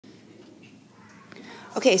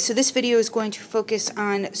Okay, so this video is going to focus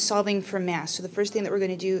on solving for mass. So the first thing that we're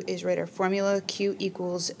going to do is write our formula, Q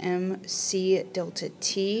equals mc delta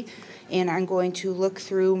T, and I'm going to look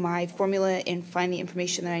through my formula and find the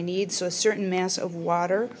information that I need. So a certain mass of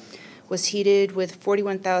water was heated with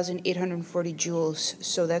 41,840 joules.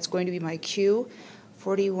 So that's going to be my Q,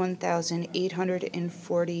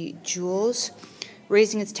 41,840 joules,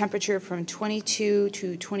 raising its temperature from 22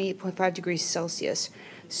 to 28.5 degrees Celsius.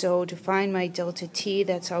 So to find my delta T,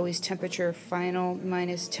 that's always temperature final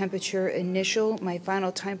minus temperature initial. My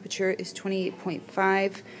final temperature is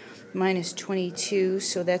 28.5 minus 22,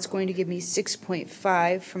 so that's going to give me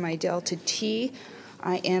 6.5 for my delta T.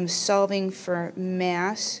 I am solving for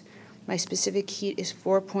mass. My specific heat is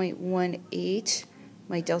 4.18.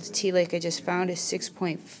 My delta T, like I just found, is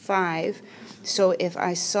 6.5. So if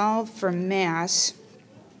I solve for mass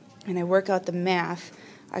and I work out the math,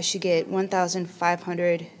 I should get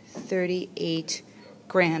 1,538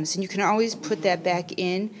 grams. And you can always put that back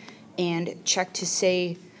in and check to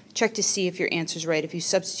see if your answer is right. If you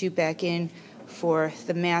substitute back in for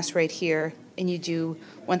the mass right here and you do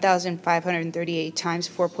 1,538 times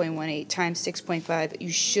 4.18 times 6.5, you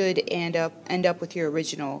should end up with your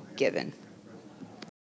original given.